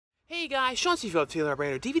Hey guys, Sean Steelbook Taylor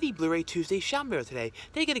Brander, DVD Blu-ray Tuesday shopping video today.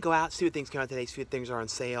 They're gonna go out, see what things come out today, see what things are on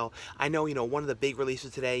sale. I know, one of the big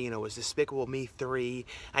releases today, was Despicable Me 3.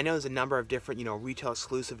 I know there's a number of different, retail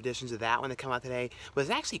exclusive editions of that one that come out today. But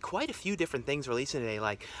there's actually quite a few different things releasing today,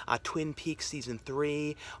 like Twin Peaks Season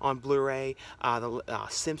 3 on Blu-ray, the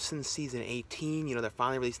Simpsons Season 18. They're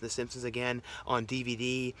finally releasing The Simpsons again on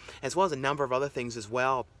DVD, as well as a number of other things as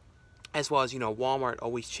well. As well as, Walmart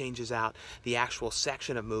always changes out the actual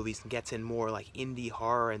section of movies and gets in more like indie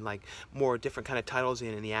horror and like more different kind of titles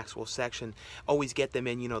in the actual section. Always get them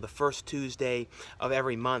in, the first Tuesday of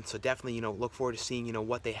every month. So definitely, look forward to seeing,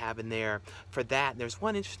 what they have in there for that. And there's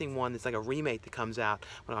one interesting one that's like a remake that comes out.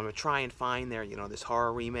 But I'm going to try and find there, this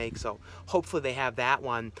horror remake. So hopefully they have that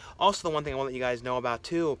one. Also, the one thing I want to let you guys know about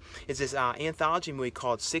too is this anthology movie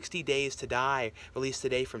called 60 Days to Die, released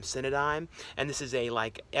today from Cinedigm. And this is a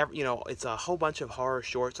it's a whole bunch of horror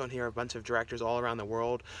shorts on here, a bunch of directors all around the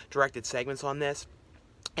world directed segments on this.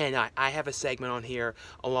 And I have a segment on here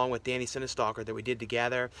along with Danny Sinestalker that we did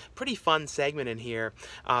together. Pretty fun segment in here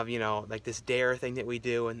of, like this dare thing that we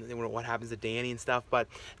do and what happens to Danny and stuff. But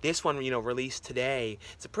this one, released today.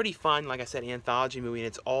 It's a pretty fun, like I said, anthology movie. And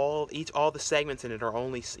it's all the segments in it are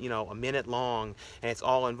only, a minute long. And it's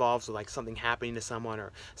all involved with like something happening to someone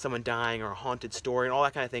or someone dying or a haunted story and all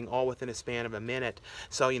that kind of thing, all within a span of a minute.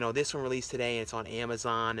 So, this one released today and it's on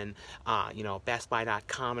Amazon and,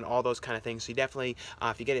 BestBuy.com and all those kind of things. So you definitely,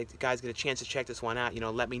 if you guys get a chance to check this one out,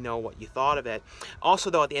 let me know what you thought of it. Also,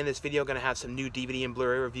 though, at the end of this video, I'm going to have some new DVD and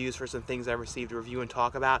Blu-ray reviews for some things I received to review and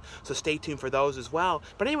talk about, so stay tuned for those as well.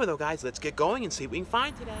 But anyway, though, guys, let's get going and see what we can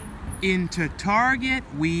find today. Into Target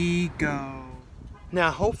we go.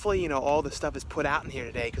 Now, hopefully, all the stuff is put out in here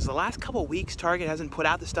today, because the last couple weeks, Target hasn't put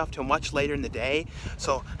out the stuff till much later in the day,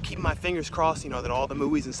 so keeping my fingers crossed, that all the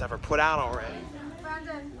movies and stuff are put out already.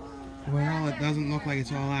 Well, it doesn't look like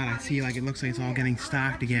it's all out. I see it looks like it's all getting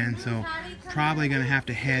stocked again, so probably going to have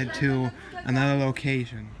to head to another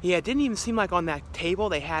location. Yeah, it didn't even seem like on that table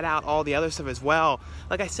they had out all the other stuff as well.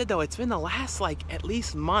 Like I said, though, it's been the last, at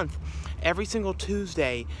least month. Every single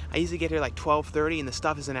Tuesday, I usually get here like 12:30 and the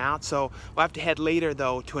stuff isn't out, so we'll have to head later,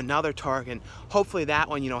 though, to another Target. Hopefully that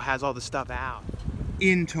one, has all the stuff out.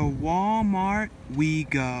 Into Walmart we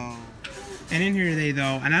go. And in here today,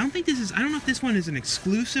 though, and I don't know if this one is an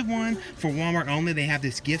exclusive one for Walmart only. They have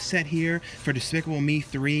this gift set here for Despicable Me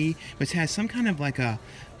 3, which has some kind of I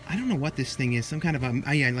don't know what this thing is, some kind of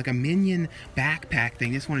like a Minion Backpack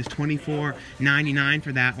thing. This one is $24.99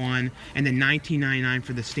 for that one, and then $19.99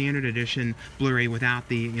 for the standard edition Blu-ray without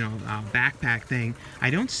the backpack thing. I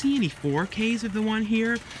don't see any 4Ks of the one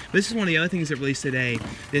here, but this is one of the other things that released today.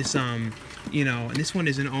 This and this one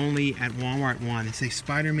isn't only at Walmart one. It's a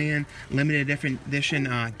Spider-Man limited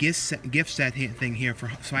edition gift set thing here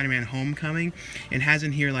for Spider-Man Homecoming. It has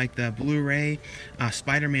in here like the Blu-ray,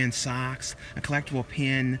 Spider-Man socks, a collectible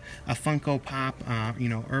pin, a Funko Pop,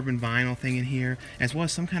 urban vinyl thing in here, as well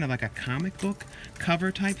as some kind of like a comic book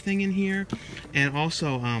cover type thing in here, and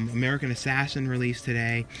also American Assassin released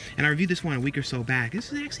today. And I reviewed this one a week or so back.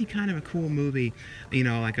 This is actually kind of a cool movie,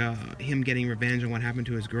 like him getting revenge on what happened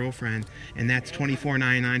to his girlfriend. And that's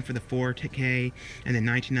 $24.99 for the 4K, and then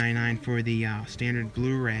 $19.99 for the standard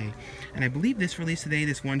Blu-ray. And I believe this released today,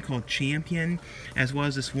 this one called Champion, as well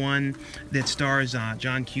as this one that stars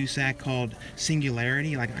John Cusack called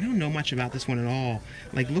Singularity. I don't know much about this one at all.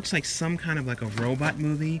 Looks like some kind of a robot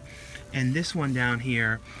movie. And this one down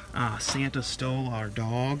here, Santa Stole Our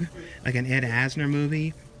Dog, like an Ed Asner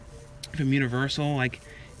movie from Universal.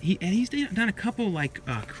 He's done a couple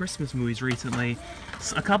Christmas movies recently.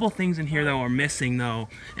 A couple things in here though are missing though,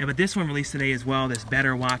 but this one released today as well. This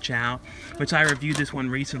Better Watch Out, which I reviewed this one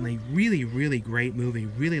recently. Really great movie.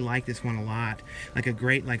 Really like this one a lot. Like a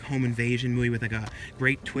great home invasion movie with a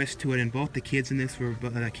great twist to it. And both the kids in this were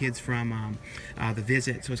kids from The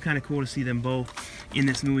Visit, so it's kind of cool to see them both in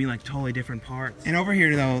this movie, totally different parts. And over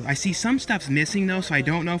here though, I see some stuff's missing though, so I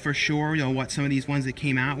don't know for sure what some of these ones that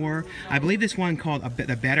came out were. I believe this one called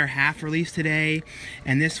The Better Half released today,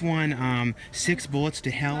 and this one 6 Bullets to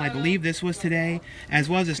Hell, I believe this was today, as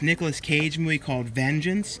well as this Nicolas Cage movie called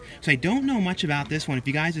Vengeance. So I don't know much about this one. If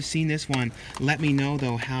you guys have seen this one, let me know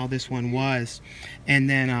though how this one was. And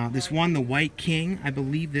then this one, The White King, I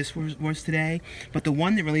believe this was today. But the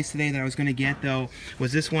one that released today that I was going to get though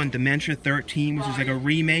was this one, Dementia 13, which is like a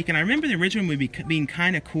remake. And I remember the original movie being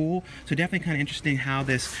kind of cool, so definitely kind of interesting how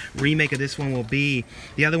this remake of this one will be.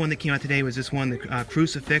 The other one that came out today was this one, the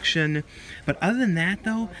Crucifixion. But other than that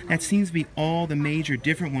though, that seems to be all the major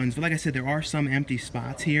different ones. But like I said, there are some empty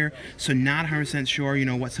spots here, so not 100% sure,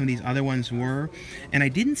 what some of these other ones were. And I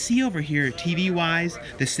didn't see over here, TV-wise,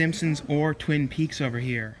 The Simpsons or Twin Peaks over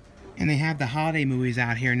here. And they have the holiday movies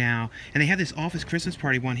out here now. And they have this Office Christmas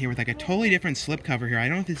Party one here with like a totally different slipcover here. I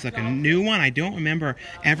don't know if this is like a new one. I don't remember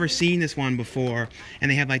ever seeing this one before. And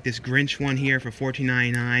they have like this Grinch one here for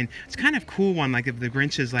 $14.99. It's kind of cool one, like if the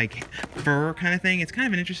Grinch is like fur kind of thing. It's kind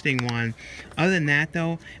of an interesting one. Other than that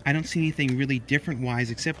though, I don't see anything really different wise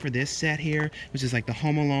except for this set here, which is like the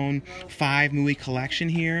Home Alone 5 movie collection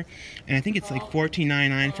here. And I think it's like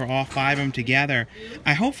 $14.99 for all 5 of them together.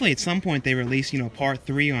 Hopefully at some point they release, you know, part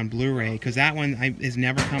 3 on Blu-ray, because that one has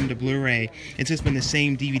never come to Blu-ray. It's just been the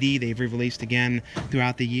same DVD they've released again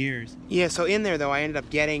throughout the years. Yeah, so in there though, I ended up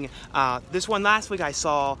getting this one last week. I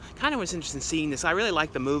saw, kind of was interested in seeing this. I really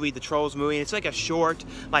like the movie, the Trolls movie, and it's like a short,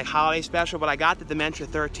 like holiday special, but I got the Dementia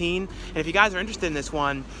 13, and if you guys are interested in this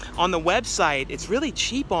one, on the website, it's really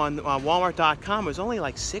cheap on Walmart.com. It was only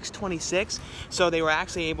like $6.26, so they were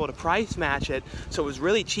actually able to price match it, so it was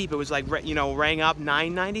really cheap. It was like, you know, rang up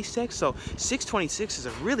 $9.96, so $6.26 is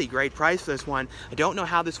a really great price for this one. I don't know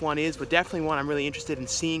how this one is, but definitely one I'm really interested in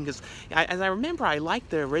seeing, because as I remember, I liked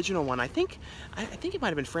the original one. I think it might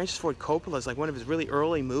have been Francis Ford Coppola's, like one of his really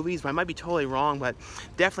early movies, but I might be totally wrong, but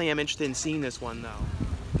definitely am interested in seeing this one though.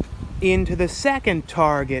 Into the second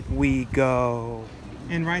Target we go.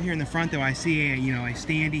 And right here in the front, though, I see a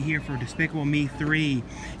standee here for Despicable Me 3,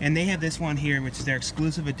 and they have this one here, which is their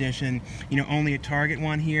exclusive edition, only a Target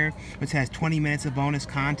one here, which has 20 minutes of bonus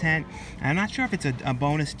content. And I'm not sure if it's a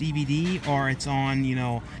bonus DVD or it's on,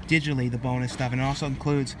 digitally, the bonus stuff. And it also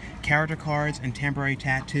includes character cards and temporary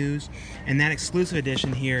tattoos. And that exclusive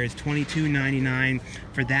edition here is $22.99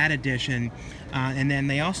 for that edition. And then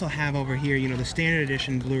they also have over here, the standard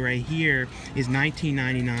edition Blu-ray here is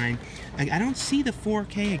 $19.99. I don't see the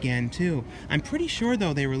 4K again, too. I'm pretty sure,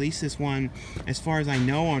 though, they released this one, as far as I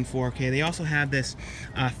know, on 4K. They also have this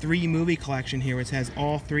 3-movie collection here, which has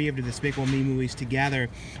all 3 of the Despicable Me movies together.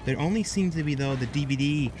 There only seems to be, though, the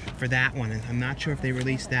DVD for that one. And I'm not sure if they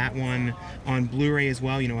released that one on Blu-ray as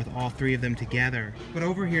well, with all 3 of them together. But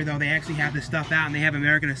over here, though, they actually have this stuff out, and they have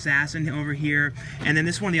American Assassin over here. And then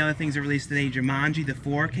this one of the other things that released today, Jjumaji, the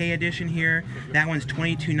 4K edition here. That one's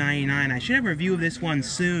 $22.99. I should have a review of this one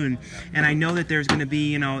soon. And I know that there's going to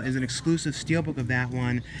be, as an exclusive steelbook of that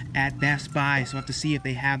one at Best Buy, so I'll have to see if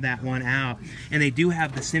they have that one out. And they do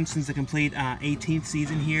have The Simpsons, the complete 18th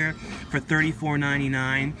season here for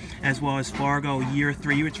 $34.99, as well as Fargo Year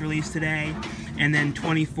 3, which released today, and then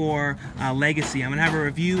 24 Legacy. I'm going to have a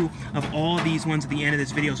review of all of these ones at the end of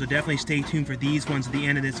this video, so definitely stay tuned for these ones at the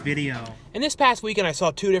end of this video. And this past weekend I saw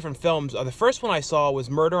 2 different films. The first one I saw was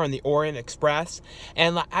Murder on the Orient Express,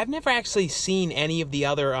 and I've never actually seen any of the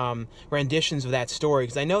other renditions of that story,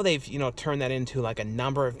 because I know they've turned that into like a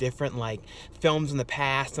number of different films in the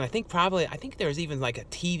past, and I think there's even like a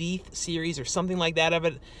TV series or something like that of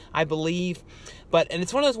it, I believe. And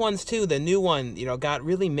it's one of those ones too, the new one, got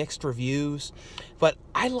really mixed reviews. But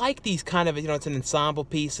I like these kind of, it's an ensemble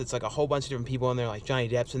piece. It's like a whole bunch of different people in there, like Johnny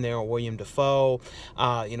Depp's in there, or William Dafoe.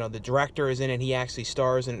 The director is in it. He actually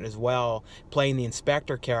stars in it as well, playing the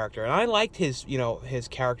inspector character. And I liked his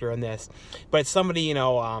character in this. But it's somebody,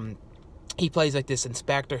 he plays like this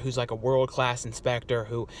inspector who's like a world-class inspector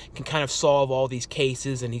who can kind of solve all these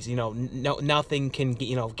cases, and he's, nothing can,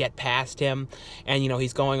 get past him. And,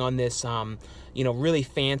 he's going on this, really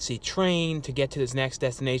fancy train to get to his next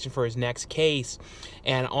destination for his next case.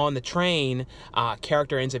 And on the train,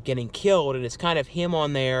 character ends up getting killed, and it's kind of him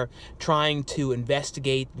on there trying to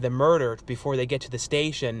investigate the murder before they get to the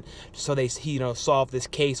station, so they solve this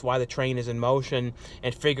case, why the train is in motion,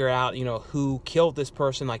 and figure out who killed this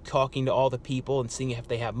person, like talking to all the people and seeing if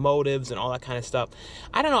they have motives and all that kind of stuff.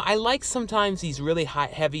 I don't know, I like sometimes these really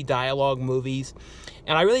heavy dialogue movies,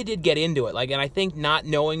 and I really did get into it. And I think not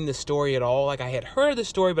knowing the story at all, I had heard of the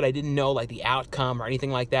story, but I didn't know the outcome or anything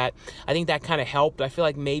like that. I think that kind of helped. I feel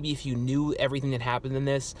like maybe if you knew everything that happened in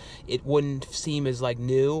this, it wouldn't seem as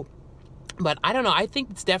new. But I don't know, I think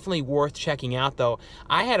it's definitely worth checking out, though.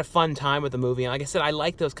 I had a fun time with the movie, and like I said, I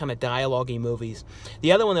like those kind of dialogue-y movies.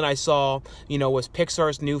 The other one that I saw, was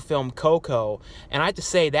Pixar's new film, Coco, and I have to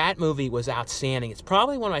say, that movie was outstanding. It's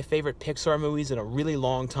probably one of my favorite Pixar movies in a really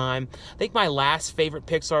long time. I think my last favorite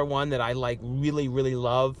Pixar one that I, really, really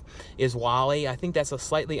love is WALL-E. I think that's a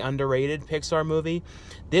slightly underrated Pixar movie.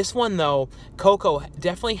 This one, though, Coco,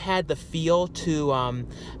 definitely had the feel to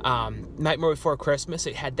Nightmare Before Christmas.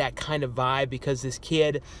 It had that kind of vibe, because this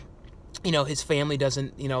kid you know, his family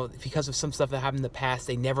doesn't, you know, because of some stuff that happened in the past,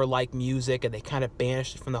 they never liked music, and they kind of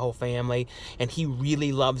banished it from the whole family, and he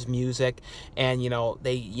really loves music, and, you know,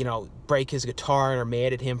 they, you know, break his guitar and are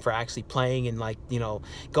mad at him for actually playing and, like, you know,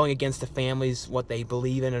 going against the family's, what they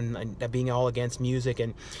believe in, and being all against music,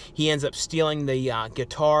 and he ends up stealing the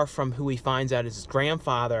guitar from who he finds out is his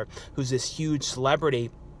grandfather, who's this huge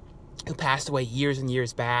celebrity who passed away years and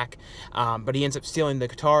years back, but he ends up stealing the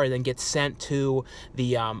guitar and then gets sent to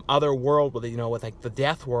the other world with, you know, with like the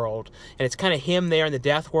death world, and it's kind of him there in the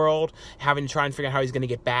death world having to try and figure out how he's going to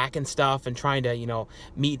get back and stuff, and trying to, you know,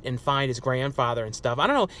 meet and find his grandfather and stuff. I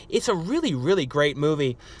don't know, it's a really, really great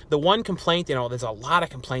movie. The one complaint, you know, there's a lot of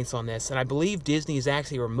complaints on this, and I believe Disney is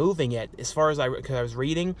actually removing it, as far as because I was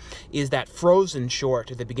reading, is that Frozen short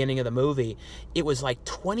at the beginning of the movie. It was like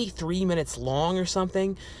 23 minutes long or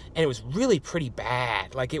something, and it was really pretty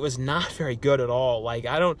bad. Like, it was not very good at all. Like,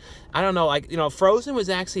 I don't know, like, you know, Frozen was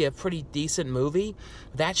actually a pretty decent movie.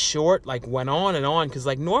 That short, like, went on and on, because,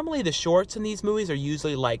 like, normally the shorts in these movies are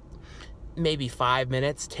usually, like, maybe 5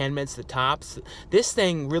 minutes, 10 minutes at tops. This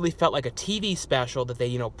thing really felt like a TV special that they,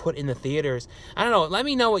 you know, put in the theaters. I don't know, let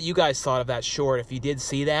me know what you guys thought of that short, if you did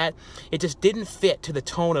see that. It just didn't fit to the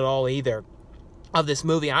tone at all either of this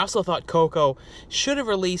movie. I also thought Coco should have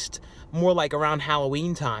released more like around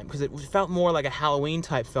Halloween time, because it felt more like a Halloween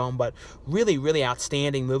type film, but really, really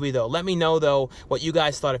outstanding movie though. Let me know though what you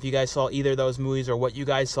guys thought, if you guys saw either of those movies, or what you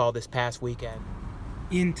guys saw this past weekend.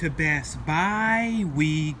 Into Best Buy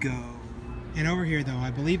we go. And over here, though,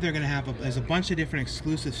 I believe they're going to have there's a bunch of different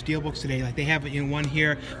exclusive steelbooks today. Like, they have, you know, one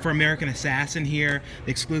here for American Assassin here,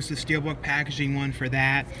 the exclusive steelbook packaging one for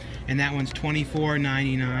that, and that one's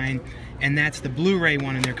 $24.99. And that's the Blu-ray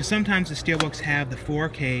one in there, because sometimes the steelbooks have the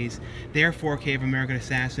 4Ks. Their 4K of American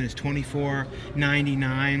Assassin is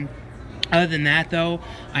 $24.99. Other than that, though,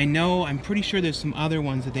 I'm pretty sure there's some other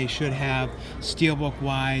ones that they should have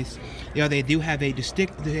steelbook-wise. You know, they do have they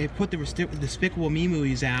put the Despicable Me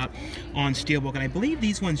movies out on steelbook, and I believe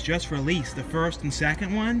these ones just released, the first and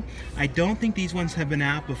second one. I don't think these ones have been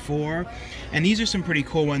out before, and these are some pretty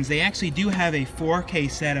cool ones. They actually do have a 4K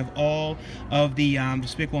set of all of the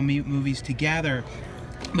Despicable Me movies together.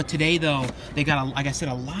 But today, though, they got, like I said,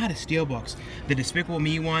 a lot of steelbooks. The Despicable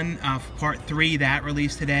Me one, Part 3, that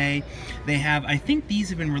released today. They have, I think these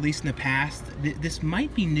have been released in the past. This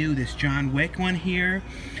might be new, this John Wick one here.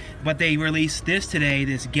 But they released this today,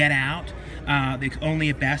 this Get Out, only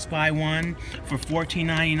a Best Buy one, for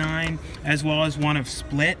 $14.99, as well as one of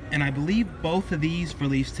Split. And I believe both of these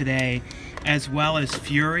released today, as well as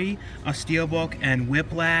Fury, a steelbook, and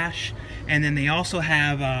Whiplash. And then they also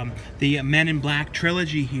have the Men in Black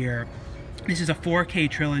trilogy here. This is a 4K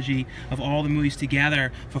trilogy of all the movies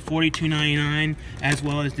together for $42.99, as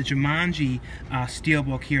well as the Jjumaji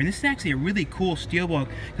steelbook here. And this is actually a really cool steelbook,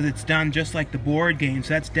 because it's done just like the board game,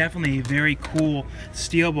 so that's definitely a very cool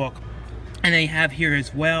steelbook. And they have here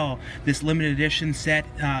as well this limited edition set,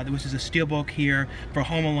 which is a steelbook here for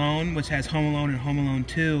Home Alone, which has Home Alone and Home Alone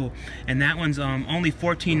 2. And that one's only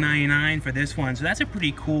 $14.99 for this one. So that's a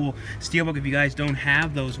pretty cool steelbook if you guys don't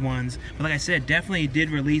have those ones. But like I said, definitely did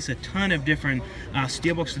release a ton of different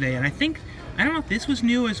steelbooks today. And I don't know if this was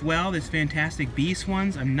new as well, this Fantastic Beasts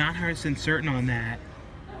ones. I'm not 100% certain on that.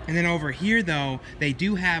 And then over here, though, they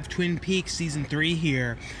do have Twin Peaks Season 3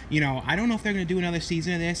 here. You know, I don't know if they're going to do another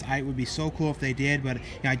season of this. It would be so cool if they did, but you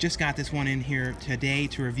know, I just got this one in here today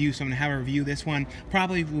to review, so I'm going to have a review. This one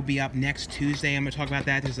probably will be up next Tuesday. I'm going to talk about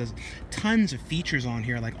that. There's tons of features on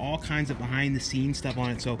here, like all kinds of behind-the-scenes stuff on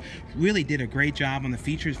it, so really did a great job on the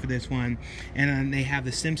features for this one. And then they have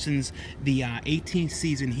The Simpsons, the 18th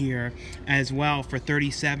season here as well for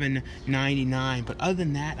 $37.99. But other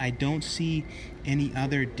than that, I don't see any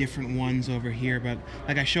other different ones over here. But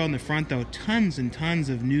like I showed in the front, though, tons and tons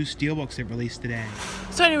of new steelbooks that released today.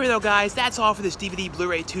 So anyway, though, guys, that's all for this DVD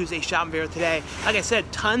Blu-ray Tuesday shopping video today. Like I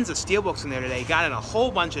said, tons of steelbooks in there today. Got in a whole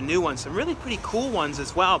bunch of new ones, some really pretty cool ones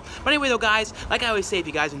as well. But anyway, though, guys, like I always say, if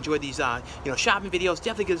you guys enjoyed these shopping videos,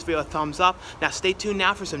 definitely give this video a thumbs up. Now stay tuned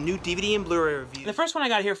now for some new DVD and Blu-ray reviews. The first one I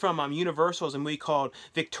got here from Universal is a movie called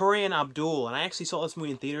Victoria and Abdul, and I actually saw this movie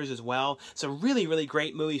in theaters as well. It's a really, really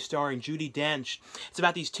great movie starring Judi Dench. It's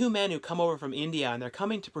about these two men who come over from India, and they're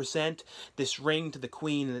coming to present this ring to the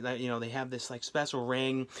queen. And you know, they have this like special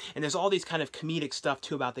ring, and there's all these kind of comedic stuff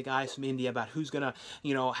too about the guys from India, about who's gonna,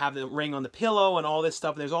 you know, have the ring on the pillow and all this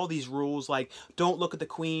stuff. And there's all these rules like don't look at the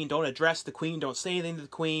queen, don't address the queen, don't say anything to the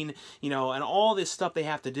queen, you know, and all this stuff they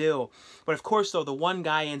have to do. But of course, though, the one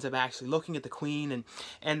guy ends up actually looking at the queen,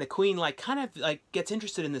 and the queen like kind of like gets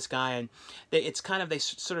interested in this guy, and it's kind of they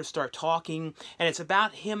sort of start talking, and it's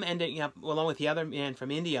about him ending up along with the other man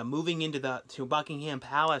from India, moving into to Buckingham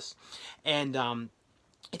Palace, and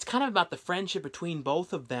it's kind of about the friendship between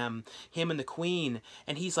both of them, him and the Queen,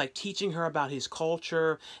 and he's like teaching her about his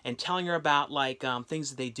culture and telling her about like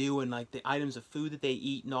things that they do and like the items of food that they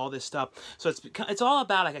eat and all this stuff. So it's all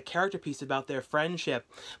about like a character piece about their friendship,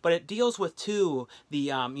 but it deals with too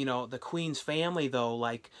the you know, the Queen's family though.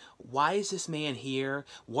 Like, why is this man here?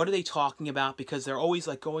 What are they talking about? Because they're always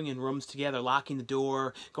like going in rooms together, locking the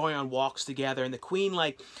door, going on walks together, and the Queen,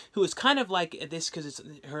 like, who is kind of like this, because it's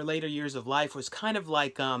her later years of life, was kind of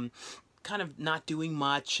like kind of not doing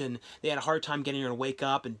much, and they had a hard time getting her to wake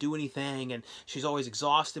up and do anything, and she's always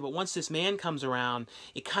exhausted. But once this man comes around,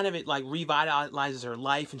 it like revitalizes her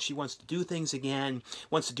life, and she wants to do things again,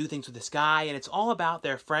 wants to do things with this guy, and it's all about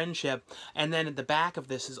their friendship. And then at the back of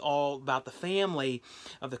this is all about the family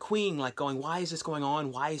of the Queen, like going, why is this going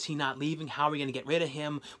on? Why is he not leaving? How are we going to get rid of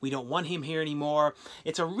him? We don't want him here anymore.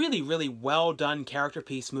 It's a really, really well done character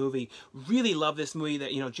piece movie. Really love this movie.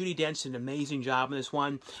 That, you know, Judi Dench did an amazing job in this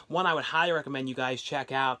one. One I would highly recommend you guys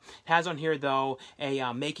check out. It has on here though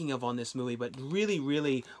a making of on this movie, but really,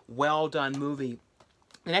 really well done movie.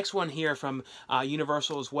 The next one here from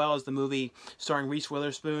Universal as well is the movie starring Reese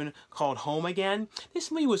Witherspoon called Home Again.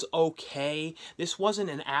 This movie was okay. This wasn't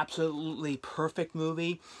an absolutely perfect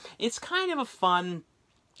movie. It's kind of a fun,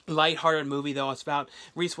 lighthearted movie though. It's about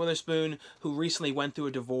Reese Witherspoon, who recently went through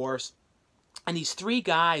a divorce. And these three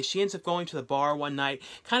guys, she ends up going to the bar one night,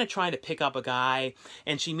 kind of trying to pick up a guy,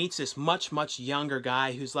 and she meets this much, much younger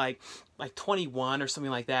guy who's like 21 or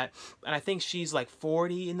something like that. And I think she's like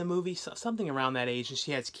 40 in the movie, something around that age. And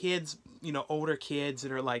she has kids, you know, older kids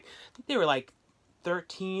that are like, I think they were like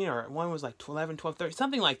 13, or one was like 11, 12, 13,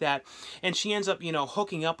 something like that. And she ends up, you know,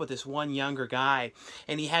 hooking up with this one younger guy,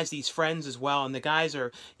 and he has these friends as well, and the guys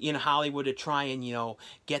are in Hollywood to try and, you know,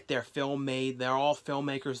 get their film made. They're all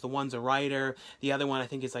filmmakers. The one's a writer, the other one I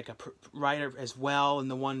think is like a writer as well,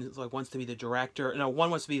 and the one like wants to be the director. No,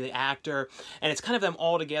 one wants to be the actor, and it's kind of them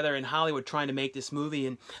all together in Hollywood trying to make this movie,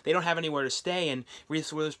 and they don't have anywhere to stay. And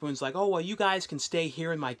Reese Witherspoon's like, oh, well, you guys can stay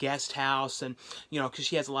here in my guest house, and, you know, because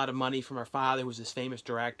she has a lot of money from her father, who was this famous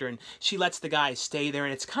director, and she lets the guys stay there,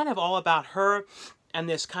 and it's kind of all about her and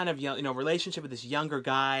this kind of, you know, relationship with this younger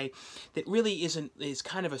guy that really is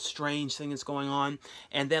kind of a strange thing that's going on.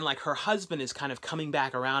 And then like her husband is kind of coming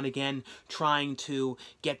back around again, trying to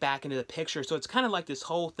get back into the picture. So it's kind of like this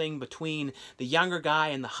whole thing between the younger guy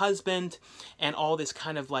and the husband, and all this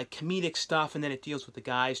kind of like comedic stuff. And then it deals with the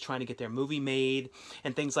guys trying to get their movie made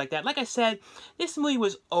and things like that. Like I said, this movie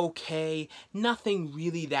was okay. Nothing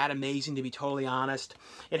really that amazing, to be totally honest.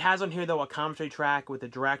 It has on here though a commentary track with the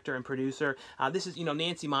director and producer. This is, you know,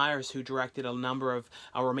 Nancy Meyers, who directed a number of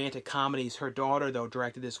romantic comedies. Her daughter, though,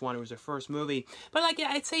 directed this one. It was her first movie. But, like,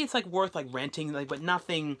 I'd say it's, like, worth, like, renting, like, but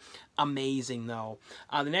nothing amazing, though.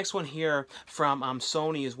 The next one here from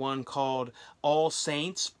Sony is one called All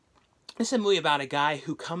Saints. This is a movie about a guy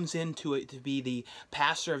who comes into it to be the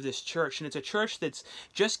pastor of this church, and it's a church that's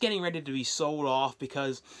just getting ready to be sold off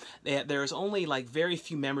because there's only like very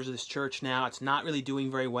few members of this church now. It's not really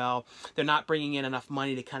doing very well. They're not bringing in enough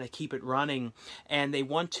money to kind of keep it running, and they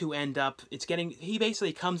want to end up, he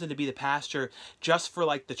basically comes in to be the pastor just for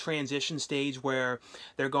like the transition stage where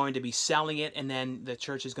they're going to be selling it, and then the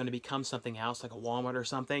church is going to become something else, like a Walmart or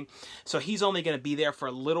something. So he's only going to be there for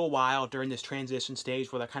a little while during this transition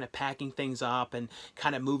stage where they're kind of packing things up and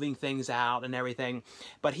kind of moving things out and everything.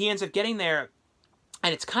 But he ends up getting there,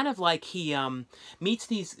 and it's kind of like he meets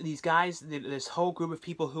these guys, this whole group of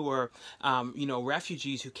people who are, you know,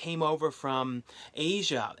 refugees who came over from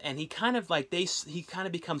Asia, and he kind of like he kind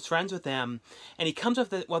of becomes friends with them, and he comes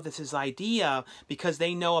up with this idea, because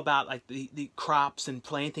they know about like the crops and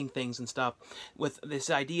planting things and stuff, with this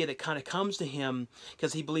idea that kind of comes to him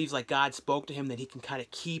because he believes like God spoke to him that he can kind of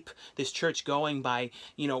keep this church going by,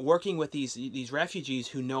 you know, working with these refugees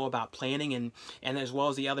who know about planting and as well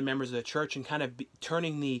as the other members of the church, and kind of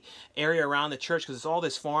turning the area around the church, because it's all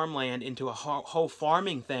this farmland, into a whole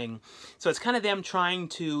farming thing. So it's kind of them trying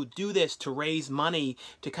to do this to raise money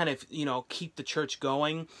to kind of, you know, keep the church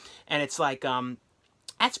going. And it's like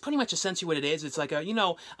that's pretty much essentially what it is. It's like a, you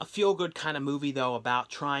know, a feel-good kind of movie, though, about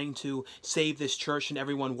trying to save this church and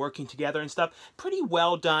everyone working together and stuff. Pretty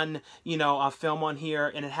well done, you know, film on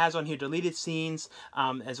here. And it has on here deleted scenes,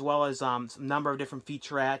 as well as some number of different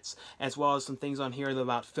featurettes, as well as some things on here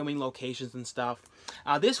about filming locations and stuff.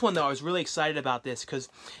 This one, though, I was really excited about this because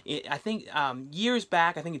I think years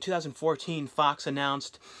back, I think in 2014, Fox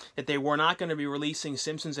announced that they were not going to be releasing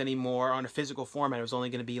Simpsons anymore on a physical format. It was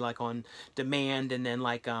only going to be like on demand, and then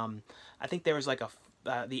like I think there was like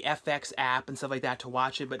the FX app and stuff like that to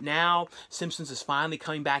watch it. But now Simpsons is finally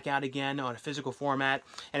coming back out again on a physical format,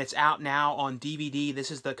 and it's out now on DVD.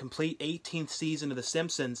 This is the complete 18th season of The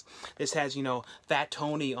Simpsons. This has, you know, Fat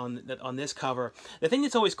Tony on this cover. The thing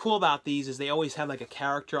that's always cool about these is they always have like a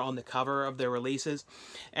character on the cover of their releases,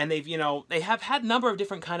 and they've, you know, they have had a number of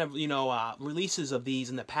different kind of, you know, releases of these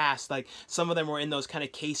in the past. Like some of them were in those kind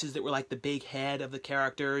of cases that were like the big head of the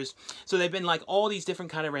characters. So they've been like all these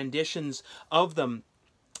different kind of renditions of them.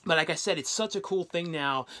 But like I said, it's such a cool thing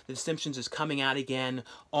now that The Simpsons is coming out again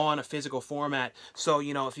on a physical format. So,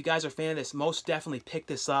 you know, if you guys are a fan of this, most definitely pick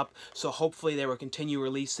this up. So hopefully they will continue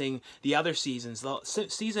releasing the other seasons.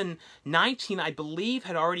 Season 19, I believe,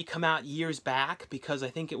 had already come out years back, because I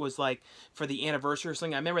think it was like for the anniversary or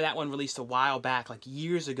something. I remember that one released a while back, like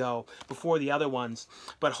years ago, before the other ones.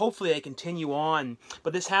 But hopefully they continue on.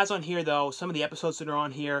 But this has on here, though, some of the episodes that are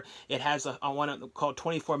on here. It has a one called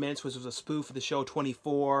 24 Minutes, which was a spoof of the show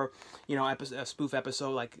 24. You know, a spoof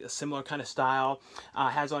episode, like a similar kind of style.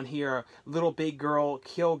 Has on here Little Big Girl,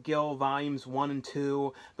 Kill Gill Volumes 1 and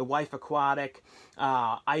 2, The Wife Aquatic,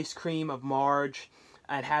 Ice Cream of Marge.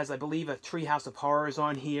 It has, I believe, a Treehouse of Horrors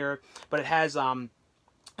on here, but it has a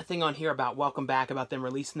thing on here about Welcome Back, about them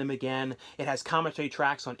releasing them again. It has commentary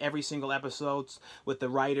tracks on every single episodes with the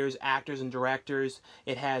writers, actors, and directors.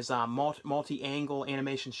 It has multi-angle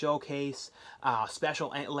animation showcase, special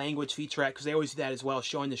language featurette, because they always do that as well,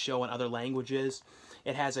 showing the show in other languages.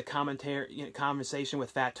 It has a conversation with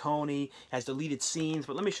Fat Tony. It has deleted scenes.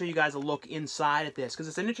 But let me show you guys a look inside at this, because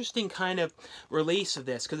it's an interesting kind of release of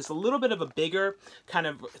this, because it's a little bit of a bigger kind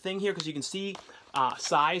of thing here, because you can see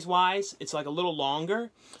size-wise, it's like a little longer.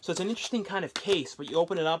 So it's an interesting kind of case. But you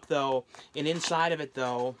open it up, though, and inside of it,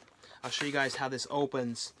 though, I'll show you guys how this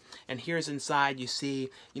opens. And here's inside, you see,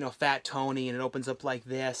 you know, Fat Tony, and it opens up like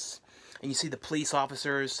this. And you see the police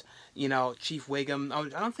officers, you know, Chief Wiggum. Oh,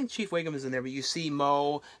 I don't think Chief Wiggum is in there, but you see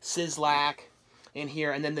Moe, Sizzlack in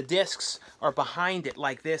here. And then the discs are behind it,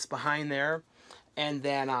 like this, behind there. And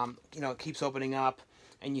then, you know, it keeps opening up.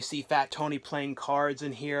 And you see Fat Tony playing cards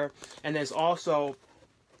in here. And there's also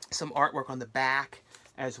some artwork on the back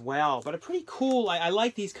as well. But a pretty cool, I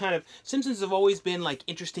like these kind of, Simpsons have always been like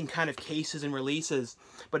interesting kind of cases and releases.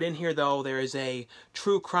 But in here, though, there is a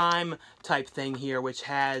true crime type thing here, which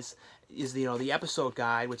is, you know, the episode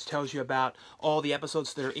guide, which tells you about all the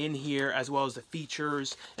episodes that are in here, as well as the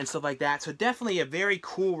features and stuff like that. So definitely a very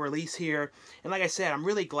cool release here. And like I said, I'm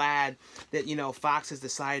really glad that, you know, Fox has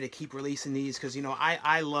decided to keep releasing these, because, you know,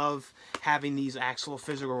 I love having these actual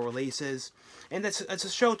physical releases. And it's a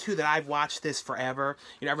show, too, that I've watched this forever,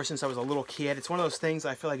 you know, ever since I was a little kid. It's one of those things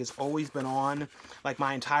I feel like has always been on, like,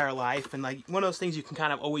 my entire life. And, like, one of those things you can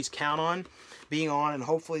kind of always count on being on, and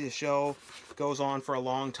hopefully the show goes on for a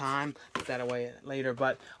long time. Put that away later.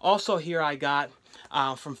 But also here I got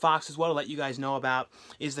from Fox as well, to let you guys know about,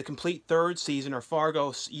 is the complete third season, or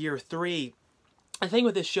Fargo Year 3. The thing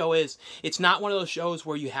with this show is, it's not one of those shows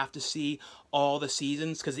where you have to see all the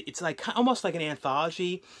seasons, because it's like almost like an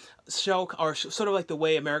anthology show, or sort of like the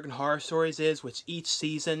way American Horror Stories is, which each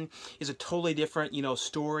season is a totally different, you know,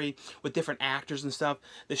 story with different actors and stuff.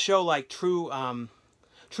 The show, like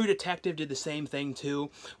True Detective, did the same thing too,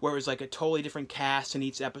 where it was like a totally different cast in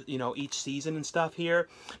each each season and stuff here.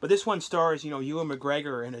 But this one stars, you know, Ewan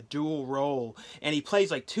McGregor in a dual role, and he plays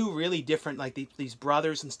like two really different, like these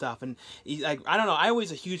brothers and stuff. And he, like, I don't know, I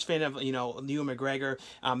always a huge fan of, you know, Ewan McGregor.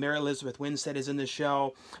 Mary Elizabeth Winstead is in the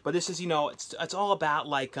show, but this is, you know, it's all about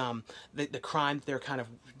like the crime that they're kind of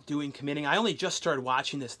committing. I only just started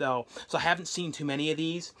watching this, though, so I haven't seen too many of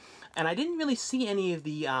these. And I didn't really see any of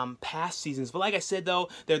the past seasons. But like I said, though,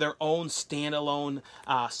 they're their own standalone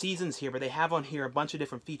seasons here. But they have on here a bunch of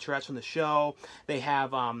different featurettes from the show. They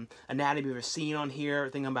have Anatomy of a Scene on here,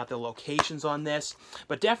 thinking about the locations on this.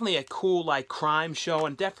 But definitely a cool, like, crime show.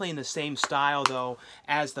 And definitely in the same style, though,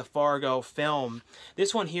 as the Fargo film.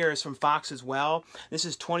 This one here is from Fox as well. This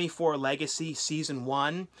is 24 Legacy Season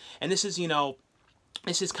 1. And this is, you know,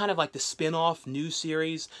 this is kind of like the spin-off new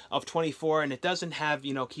series of 24, and it doesn't have,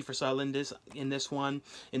 you know, Kiefer Sutherland in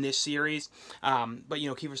this series. But, you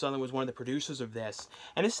know, Kiefer Sutherland was one of the producers of this.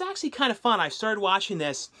 And it's actually kind of fun. I started watching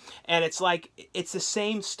this, and it's like, it's the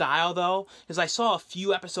same style, though, because I saw a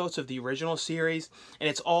few episodes of the original series, and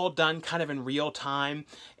it's all done kind of in real time.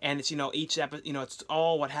 And it's, you know, each episode, you know, it's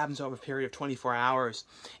all what happens over a period of 24 hours.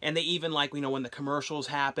 And they even, like, you know, when the commercials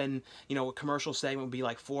happen, you know, a commercial segment would be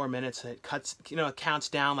like 4 minutes. It cuts, you know, it counts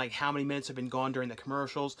down like how many minutes have been gone during the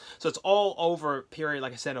commercials. So it's all over a period,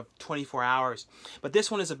 like I said, of 24 hours. But this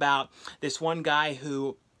one is about this one guy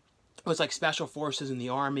who was like special forces in the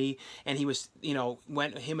army, and he was, you know,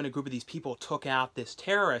 him and a group of these people took out this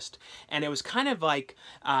terrorist, and it was kind of like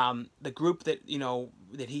the group that, you know,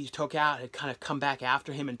 that he took out had kind of come back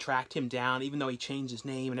after him and tracked him down, even though he changed his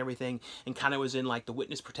name and everything, and kind of was in like the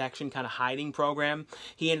witness protection kind of hiding program.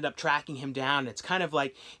 He ended up tracking him down. It's kind of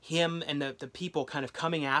like him and the people kind of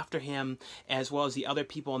coming after him, as well as the other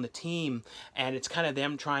people on the team, and it's kind of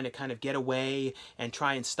them trying to kind of get away and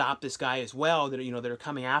try and stop this guy as well, that, you know, that are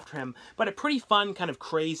coming after him. But a pretty fun, kind of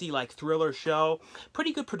crazy, like thriller show.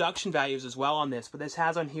 Pretty good production values as well on this. But this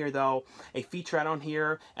has on here, though, a featurette on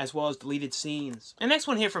here, as well as deleted scenes. And next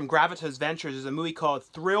one here from Gravitas Ventures is a movie called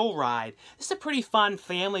Thrill Ride. This is a pretty fun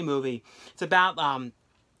family movie. It's about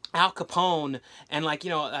Al Capone, and like, you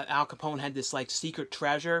know, Al Capone had this like secret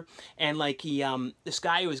treasure, and like he this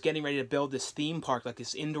guy who was getting ready to build this theme park, like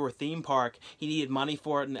this indoor theme park, he needed money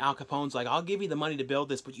for it, and Al Capone's like, I'll give you the money to build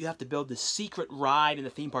this, but you have to build this secret ride in the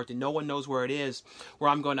theme park that no one knows where it is, where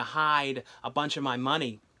I'm going to hide a bunch of my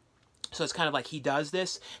money. So it's kind of like he does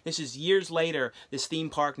this. This is years later. This theme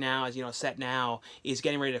park now, as you know, set now, is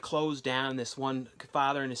getting ready to close down. This one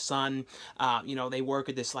father and his son, you know, they work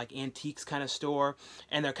at this like antiques kind of store,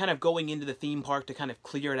 and they're kind of going into the theme park to kind of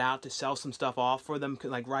clear it out, to sell some stuff off for them,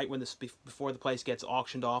 like right when this, before the place gets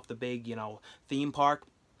auctioned off, the big, you know, theme park.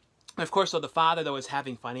 And of course, so the father, though, is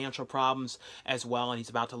having financial problems as well, and he's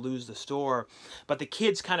about to lose the store. But the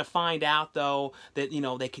kids kind of find out, though, that, you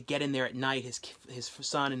know, they could get in there at night. His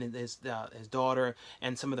son and his daughter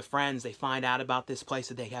and some of the friends, they find out about this place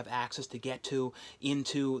that they have access to get to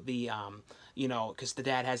into the you know, because the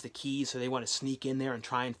dad has the keys, so they want to sneak in there and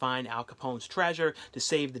try and find Al Capone's treasure to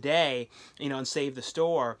save the day, you know, and save the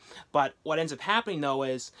store. But what ends up happening, though,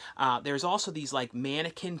 is there's also these like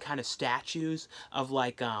mannequin kind of statues of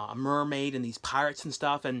like a mermaid and these pirates and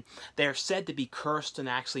stuff, and they're said to be cursed and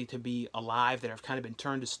actually to be alive, that have kind of been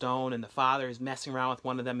turned to stone, and the father is messing around with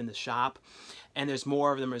one of them in the shop. And there's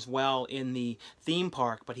more of them as well in the theme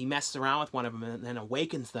park, but he messes around with one of them and then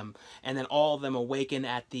awakens them. And then all of them awaken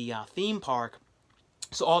at the theme park.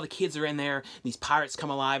 So all the kids are in there, these pirates come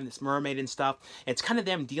alive, and this mermaid and stuff. And it's kind of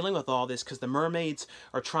them dealing with all this, because the mermaids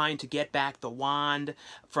are trying to get back the wand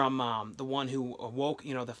from the one who awoke,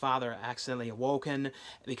 you know, the father accidentally awoken,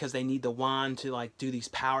 because they need the wand to like do these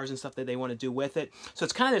powers and stuff that they want to do with it. So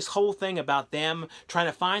it's kind of this whole thing about them trying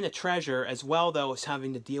to find the treasure, as well, though, as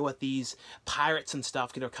having to deal with these pirates and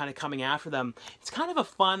stuff, you know, kind of coming after them. It's kind of a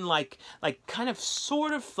fun, like kind of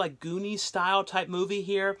sort of like Goonies style type movie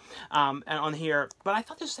here, and on here. But I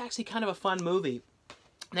thought this was actually kind of a fun movie.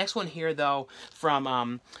 Next one here, though,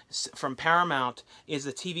 from Paramount, is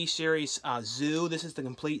the TV series Zoo. This is the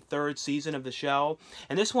complete third season of the show,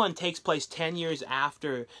 and this one takes place 10 years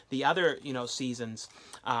after the other, you know, seasons.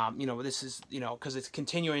 You know, this is, you know, because it's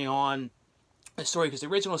continuing on the story, because the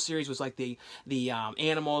original series was like the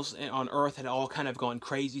animals on Earth had all kind of gone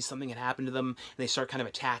crazy. Something had happened to them, and they start kind of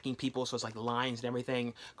attacking people. So it's like lions and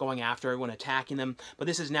everything going after everyone, attacking them. But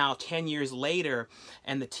this is now 10 years later,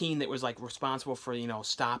 and the team that was like responsible for, you know,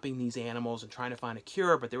 stopping these animals and trying to find a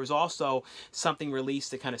cure. But there was also something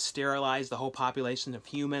released to kind of sterilize the whole population of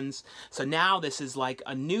humans. So now this is like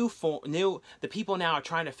a new the people now are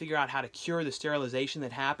trying to figure out how to cure the sterilization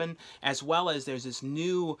that happened, as well as there's this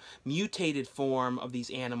new mutated form of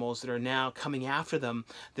these animals that are now coming after them,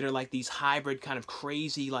 that are like these hybrid kind of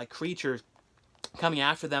crazy like creatures coming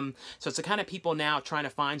after them. So it's the kind of people now trying to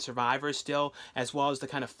find survivors still, as well as to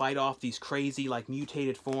kind of fight off these crazy like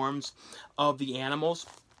mutated forms of the animals.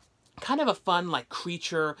 Kind of a fun like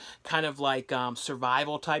creature, kind of like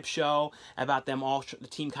survival type show about them all, the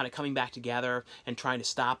team kind of coming back together and trying to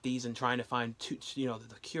stop these and trying to find, you know,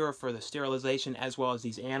 the cure for the sterilization, as well as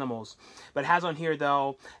these animals. But it has on here,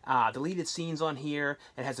 though, deleted scenes on here.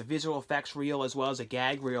 It has a visual effects reel as well as a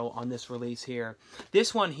gag reel on this release here.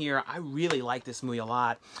 This one here, I really like this movie a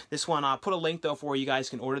lot. This one, I'll put a link, though, for where you guys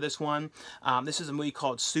can order this one. This is a movie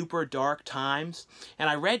called Super Dark Times. And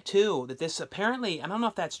I read, too, that this apparently, I don't know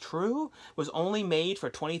if that's true, was only made for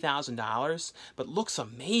 $20,000, but looks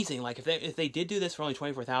amazing. Like if they did do this for only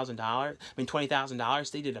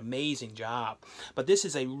 $20,000, they did an amazing job. But this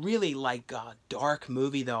is a really like dark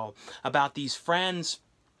movie, though, about these friends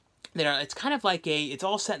that are, it's kind of like it's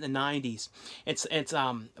all set in the 90s. It's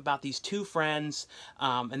about these two friends,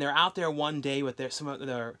 and they're out there one day with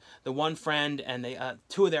the one friend and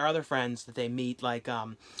two of their other friends that they meet, like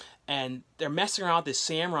and they're messing around with this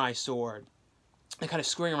samurai sword. They're kind of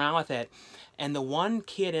screwing around with it, and the one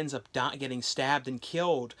kid ends up getting stabbed and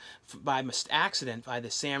killed by accident by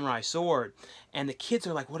the samurai sword. And the kids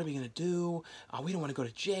are like, what are we going to do? We don't want to go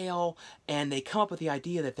to jail. And they come up with the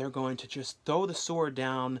idea that they're going to just throw the sword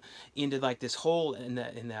down into like this hole in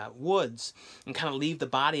the woods and kind of leave the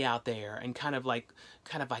body out there and kind of like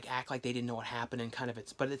act like they didn't know what happened, and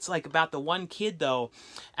but it's like about the one kid though,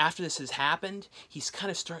 after this has happened, he's kind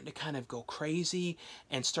of starting to kind of go crazy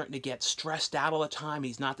and starting to get stressed out all the time.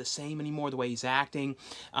 He's not the same anymore, the way he's acting.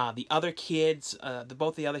 The other kids,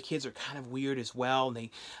 both the other kids are kind of weird as well.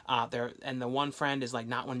 And the one friend is like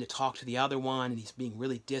not wanting to talk to the other one, and he's being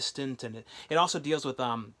really distant. And it also deals with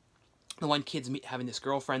the one kid's having this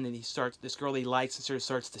girlfriend that this girl he likes and sort of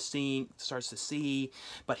starts to see,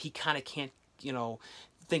 but he kind of can't, you know,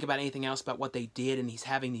 think about anything else about what they did, and he's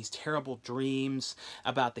having these terrible dreams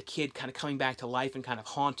about the kid kind of coming back to life and kind of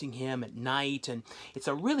haunting him at night. And it's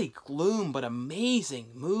a really gloom but amazing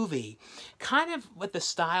movie, kind of with the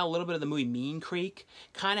style a little bit of the movie Mean Creek.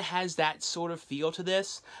 Kind of has that sort of feel to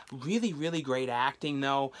this. Really, really great acting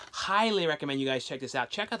though. Highly recommend you guys check this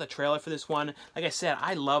out. Check out the trailer for this one. Like I said,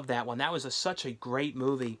 I love that one. That was such a great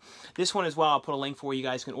movie. This one as well, I'll put a link for where you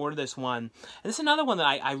guys can order this one. And this is another one that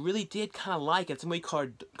I really did kind of like. It's a movie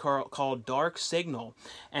called Dark Signal,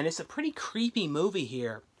 and it's a pretty creepy movie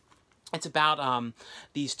here. It's about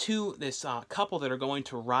this couple that are going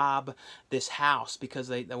to rob this house because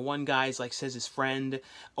the one guy's like says his friend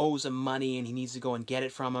owes him money and he needs to go and get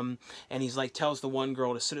it from him, and he's like tells the one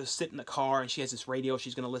girl to sort of sit in the car, and she has this radio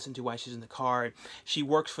she's going to listen to while she's in the car. She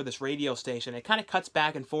works for this radio station. It kind of cuts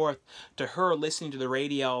back and forth to her listening to the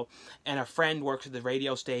radio, and a friend works at the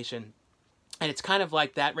radio station. And it's kind of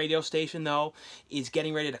like that radio station, though, is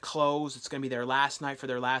getting ready to close. It's going to be their last night for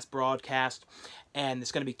their last broadcast. And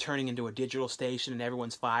it's going to be turning into a digital station, and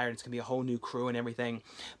everyone's fired. It's going to be a whole new crew and everything.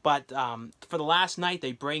 But for the last night,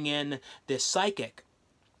 they bring in this psychic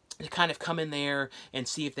to kind of come in there and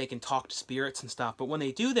see if they can talk to spirits and stuff. But when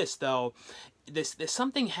they do this, though, this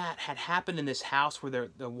something had happened in this house where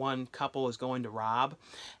the one couple is going to rob.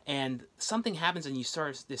 And something happens, and you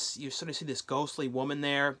sort of see this ghostly woman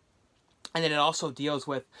there. And then it also deals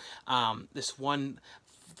with this one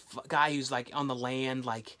guy who's like on the land,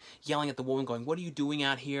 like yelling at the woman, going, "What are you doing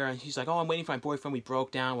out here?" And she's like, "Oh, I'm waiting for my boyfriend. We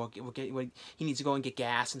broke down. He needs to go and get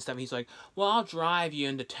gas and stuff." And he's like, "Well, I'll drive you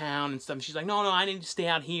into town and stuff." And she's like, "No, I need to stay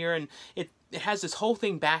out here." And it has this whole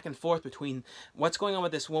thing back and forth between what's going on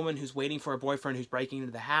with this woman who's waiting for her boyfriend who's breaking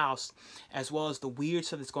into the house, as well as the weird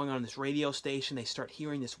stuff that's going on in this radio station. They start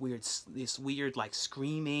hearing this weird like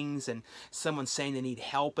screamings and someone saying they need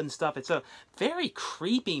help and stuff. It's a very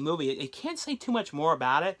creepy movie. I can't say too much more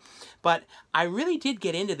about it, but I really did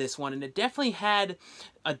get into this one, and it definitely had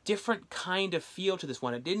a different kind of feel to this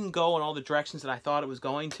one. It didn't go in all the directions that I thought it was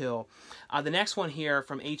going to. The next one here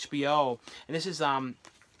from HBO, and this is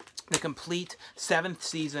the complete 7th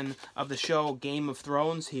season of the show Game of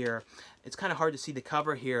Thrones here. It's kind of hard to see the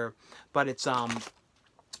cover here, but it's I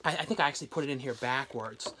think I actually put it in here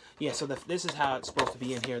backwards. Yeah, so this is how it's supposed to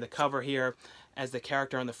be in here. The cover here as the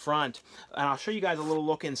character on the front. And I'll show you guys a little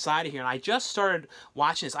look inside of here. And I just started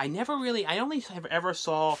watching this. I only ever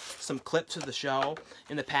saw some clips of the show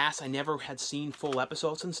in the past. I never had seen full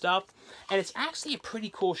episodes and stuff. And it's actually a pretty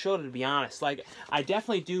cool show, to be honest. Like, I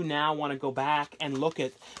definitely do now want to go back and look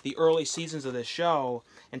at the early seasons of this show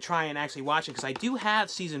and try and actually watch it, because I do have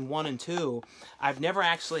season 1 and 2. I've never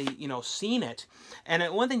actually, seen it. And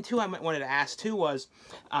one thing too I wanted to ask too was,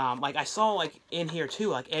 like, I saw like in here too,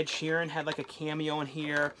 like Ed Sheeran had like a cameo in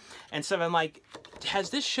here and stuff. I'm like, has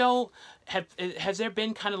this show has there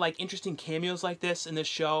been kind of like interesting cameos like this in this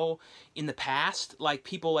show in the past? Like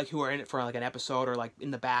people like who are in it for like an episode or like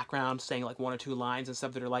in the background saying like 1 or 2 lines and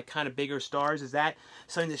stuff that are like kind of bigger stars. Is that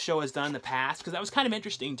something this show has done in the past? Because that was kind of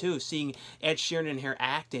interesting too, seeing Ed Sheeran in here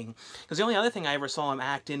acting. Because the only other thing I ever saw him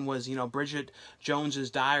act in was, Bridget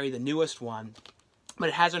Jones's Diary, the newest one. But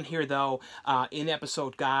it has on here, though,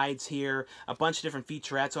 in-episode guides here, a bunch of different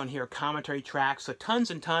featurettes on here, commentary tracks, so tons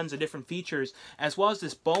and tons of different features, as well as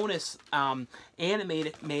this bonus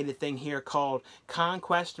animated thing here called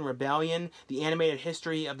Conquest and Rebellion, the animated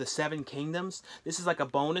history of the 7 kingdoms. This is like a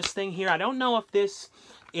bonus thing here. I don't know if this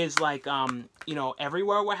is like,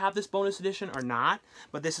 everywhere we'll have this bonus edition or not,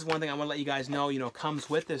 but this is one thing I want to let you guys know, comes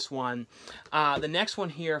with this one. The next one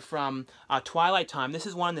here from Twilight Time, this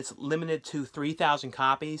is one that's limited to 3,000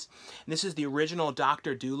 copies, and this is the original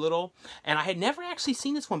Dr. Dolittle, and I had never actually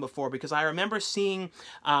seen this one before, because I remember seeing,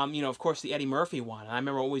 of course, the Eddie Murphy one, and I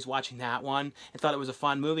remember always watching that one and thought it was a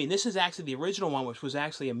fun movie, and this is actually the original one, which was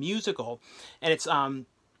actually a musical, and it's,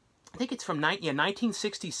 I think it's from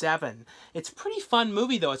 1967. It's a pretty fun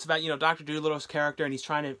movie, though. It's about, Dr. Doolittle's character, and he's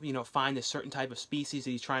trying to, find this certain type of species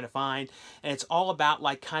that he's trying to find. And it's all about,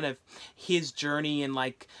 like, kind of his journey, and,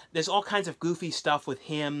 like, there's all kinds of goofy stuff with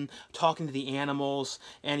him talking to the animals,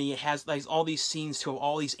 and he has, like, all these scenes to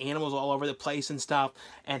all these animals all over the place and stuff,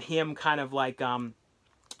 and him kind of, like,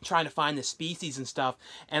 trying to find the species and stuff,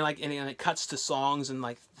 and like, and it cuts to songs and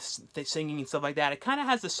like singing and stuff like that. It kind of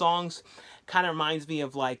has the songs, kind of reminds me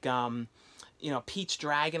of like Pete's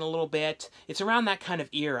Dragon a little bit. It's around that kind of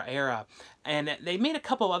era. And they made a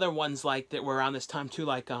couple other ones like that were around this time too,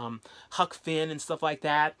 like Huck Finn and stuff like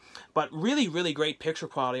that. But really, really great picture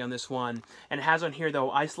quality on this one. And it has on here, though,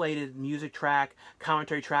 isolated music track,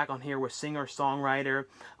 commentary track on here with singer-songwriter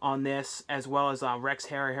on this, as well as Rex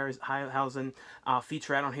Harryhausen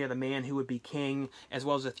featurette on here, The Man Who Would Be King, as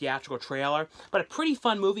well as a theatrical trailer. But a pretty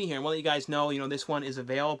fun movie here, and we'll let you guys know, this one is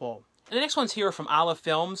available. And the next ones here are from Olive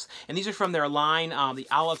Films, and these are from their line, the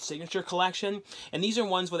Olive Signature Collection. And these are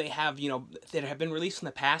ones where they have, that have been released in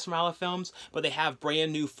the past from Olive Films, but they have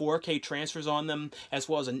brand new 4K transfers on them, as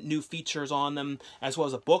well as new features on them, as well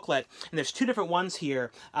as a booklet. And there's two different ones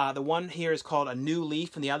here. The one here is called A New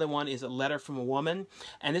Leaf, and the other one is A Letter from a Woman.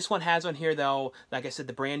 And this one has on here, though, like I said,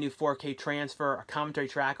 the brand new 4K transfer, a commentary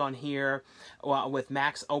track on here with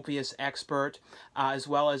Max Oppius Expert, as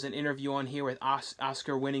well as an interview on here with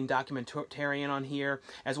Oscar-winning documentarian on here,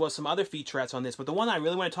 as well as some other featurettes on this. But the one I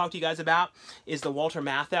really want to talk to you guys about is the Walter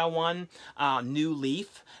Matthau one, New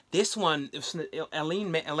Leaf. This one, it was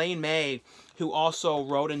Elaine May, who also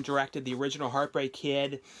wrote and directed the original Heartbreak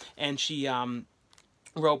Kid, and she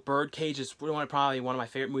wrote Birdcage. Is probably one of my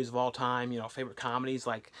favorite movies of all time, favorite comedies,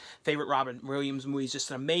 like favorite Robin Williams movies. Just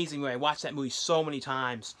an amazing movie. I watched that movie so many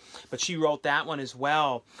times, but she wrote that one as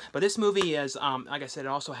well. But this movie is, like I said, it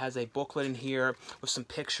also has a booklet in here with some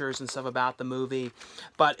pictures and stuff about the movie.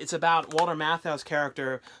 But it's about Walter Matthau's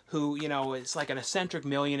character, who, is like an eccentric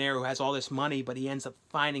millionaire who has all this money, but he ends up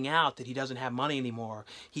finding out that he doesn't have money anymore.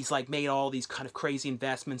 He's like made all these kind of crazy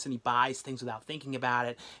investments, and he buys things without thinking about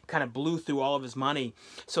it, kind of blew through all of his money.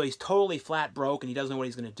 So he's totally flat broke, and he doesn't know what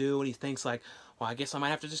he's going to do, and he thinks like, well, I guess I might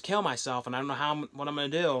have to just kill myself, and I don't know what I'm going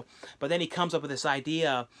to do. But then he comes up with this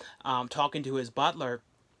idea, talking to his butler.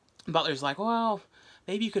 Butler's like, well,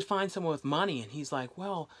 maybe you could find someone with money. And he's like,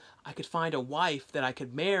 well, I could find a wife that I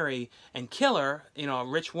could marry and kill her, a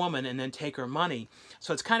rich woman, and then take her money.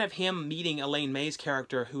 So it's kind of him meeting Elaine May's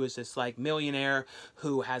character, who is this like millionaire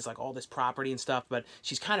who has like all this property and stuff, but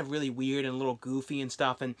she's kind of really weird and a little goofy and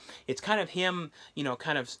stuff. And it's kind of him,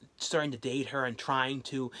 kind of starting to date her and trying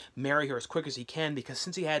to marry her as quick as he can, because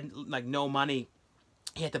since he had like no money,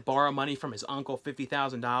 he had to borrow money from his uncle,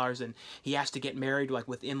 $50,000, and he has to get married like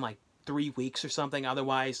within like 3 weeks or something.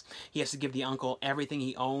 Otherwise, he has to give the uncle everything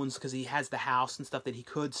he owns, because he has the house and stuff that he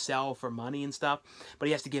could sell for money and stuff. But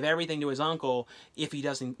he has to give everything to his uncle if he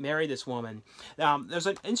doesn't marry this woman. There's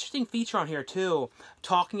an interesting feature on here, too,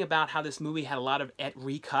 talking about how this movie had a lot of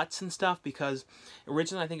recuts and stuff, because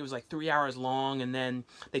originally I think it was like 3 hours long, and then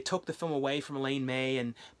they took the film away from Elaine May,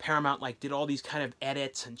 and Paramount like did all these kind of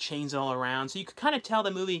edits and changed it all around. So you could kind of tell the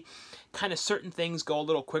movie, kind of certain things go a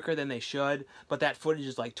little quicker than they should, but that footage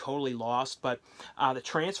is like totally lost. But the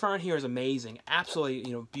transfer on here is amazing,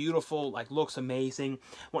 absolutely, beautiful, like looks amazing.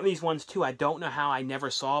 One of these ones too, I don't know how I never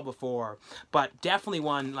saw before, but definitely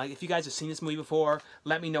one, like if you guys have seen this movie before,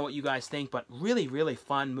 let me know what you guys think. But really, really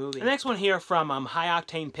fun movie. The next one here from High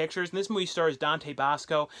Octane Pictures, and this movie stars Dante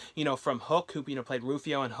Basco, from Hook, who played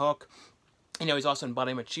Rufio in Hook. He's also in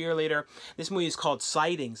Buddy, I'm a Cheerleader. This movie is called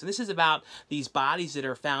Sightings, and this is about these bodies that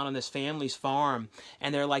are found on this family's farm,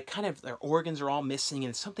 and they're like their organs are all missing,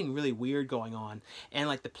 and it's something really weird going on, and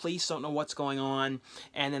like the police don't know what's going on,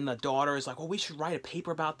 and then the daughter is like, well, we should write a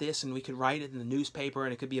paper about this, and we could write it in the newspaper,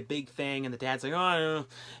 and it could be a big thing, and the dad's like, oh, I don't know.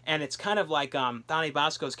 And it's kind of like Donnie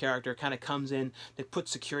Bosco's character kind of comes in to put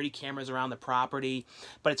security cameras around the property,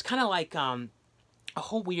 but it's kind of like a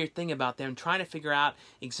whole weird thing about them trying to figure out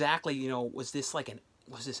exactly, was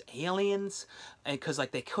this aliens? And because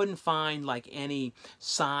like they couldn't find like any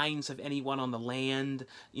signs of anyone on the land,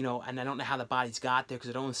 and I don't know how the bodies got there, because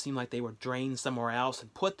it almost seemed like they were drained somewhere else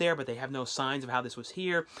and put there, but they have no signs of how this was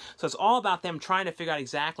here. So it's all about them trying to figure out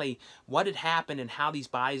exactly what had happened and how these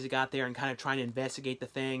bodies got there, and kind of trying to investigate the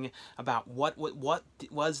thing about what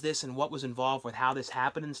was this and what was involved with how this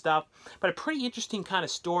happened and stuff. But a pretty interesting kind of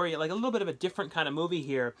story, like a little bit of a different kind of movie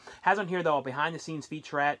here. Has on here though a behind the scenes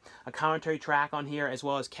featurette, a commentary track on here, as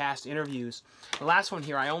well as cast interviews. The last one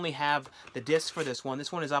here, I only have the disc for this one. This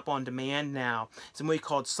one is up on demand now. It's a movie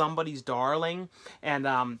called Somebody's Darling,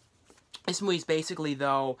 and this movie is basically,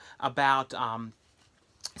 though, about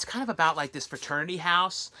it's kind of about like this fraternity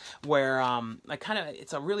house where like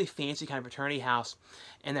it's a really fancy kind of fraternity house,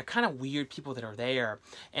 and they're kind of weird people that are there,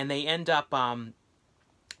 and they end up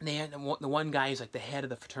the one guy who's like the head of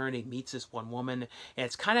the fraternity meets this one woman, and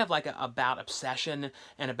it's kind of like about obsession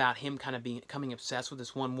and about him kind of becoming obsessed with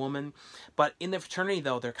this one woman. But in the fraternity,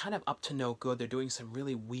 though, they're kind of up to no good. They're doing some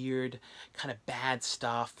really weird, kind of bad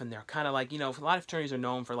stuff, and they're kind of like, you know, a lot of fraternities are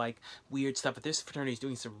known for like weird stuff, but this fraternity is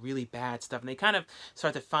doing some really bad stuff, and they kind of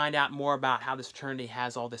start to find out more about how this fraternity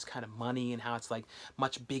has all this kind of money and how it's like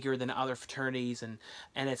much bigger than other fraternities, and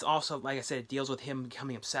it's also, like I said, it deals with him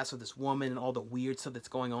becoming obsessed with this woman and all the weird stuff that's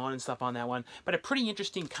going on and stuff on that one. But a pretty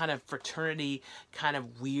interesting kind of fraternity, kind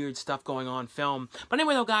of weird stuff going on film. But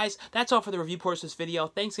anyway though, guys, that's all for the review portion of this video.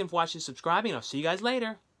 Thanks again for watching and subscribing. I'll see you guys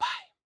later.